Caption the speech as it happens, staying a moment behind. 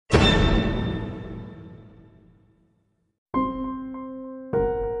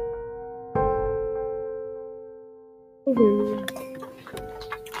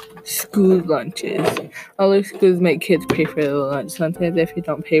School lunches. Other schools make kids pay for their lunch. Sometimes if you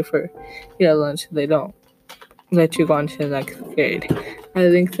don't pay for your lunch, they don't let you go on to the next grade. I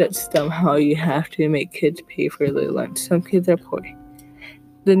think that's dumb how you have to make kids pay for their lunch. Some kids are poor.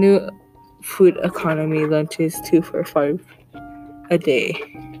 The new food economy lunch is 2 for $5 a day.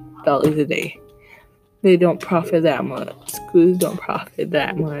 They don't profit that much. Schools don't profit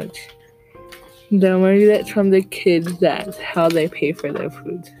that much. The money that's from the kids, that's how they pay for their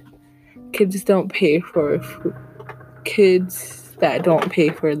food. Kids don't pay for food. Kids that don't pay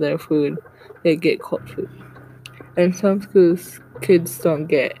for their food, they get cold food. In some schools, kids don't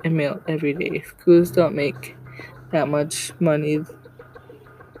get a meal every day. Schools don't make that much money.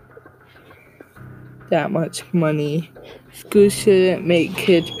 Schools shouldn't make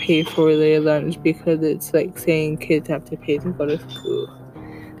kids pay for their lunch because it's like saying kids have to pay to go to school.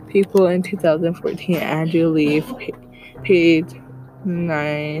 People in 2014, Andrew Leaf paid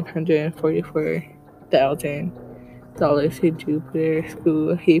 $944,000 to Jupiter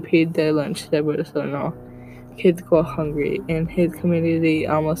School. He paid their lunch there, so no kids go hungry. In his community,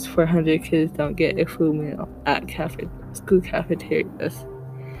 almost 400 kids don't get a full meal at school cafeterias.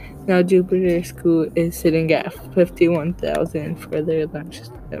 Now Jupiter School is sitting at $51,000 for their lunch.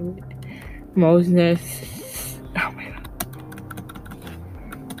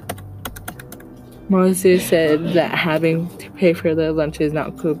 Moses said that having to pay for their lunch is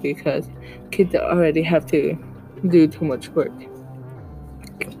not cool because kids already have to do too much work.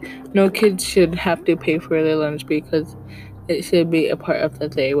 No kids should have to pay for their lunch because it should be a part of the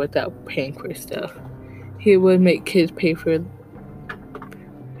day without paying for stuff. He wouldn't make kids pay for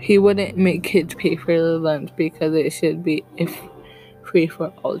their lunch because it should be free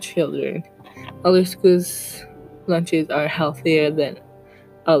for all children. Other schools' lunches are healthier than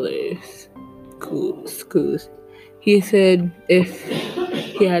other schools. He said if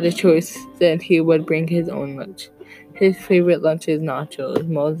he had a choice, then he would bring his own lunch. His favorite lunch is nachos.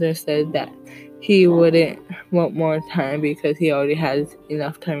 Moses said that he wouldn't want more time because he already has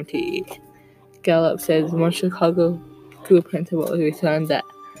enough time to eat. Gallup says one Chicago school principal returned that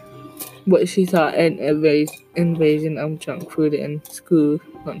what she saw an invasion of junk food in school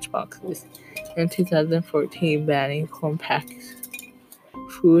lunchboxes. In 2014, banning home-packed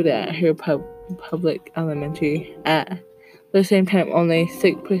food at her public elementary. At the same time, only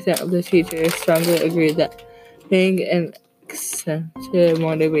 6% of the teachers strongly agreed that being an incentive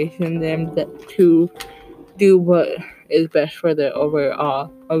motivation them to do what is best for the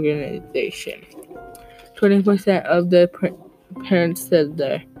overall organization. 20% of the parents said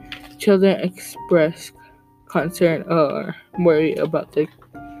their children expressed concern or worry about their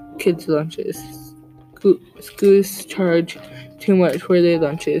kids' lunches. Schools charge too much for their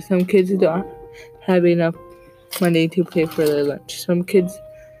lunches. Some kids don't have enough money to pay for their lunch. Some kids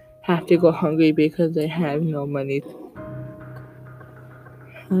have to go hungry because they have no money.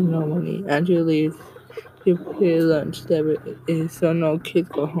 Andrew leaves to pay lunch debit is so no kids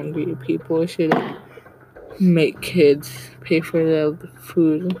go hungry. People shouldn't make kids pay for their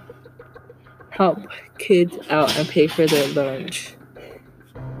food. Help kids out and pay for their lunch.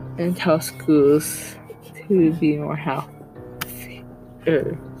 And tell schools to be more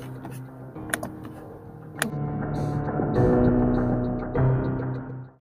healthier.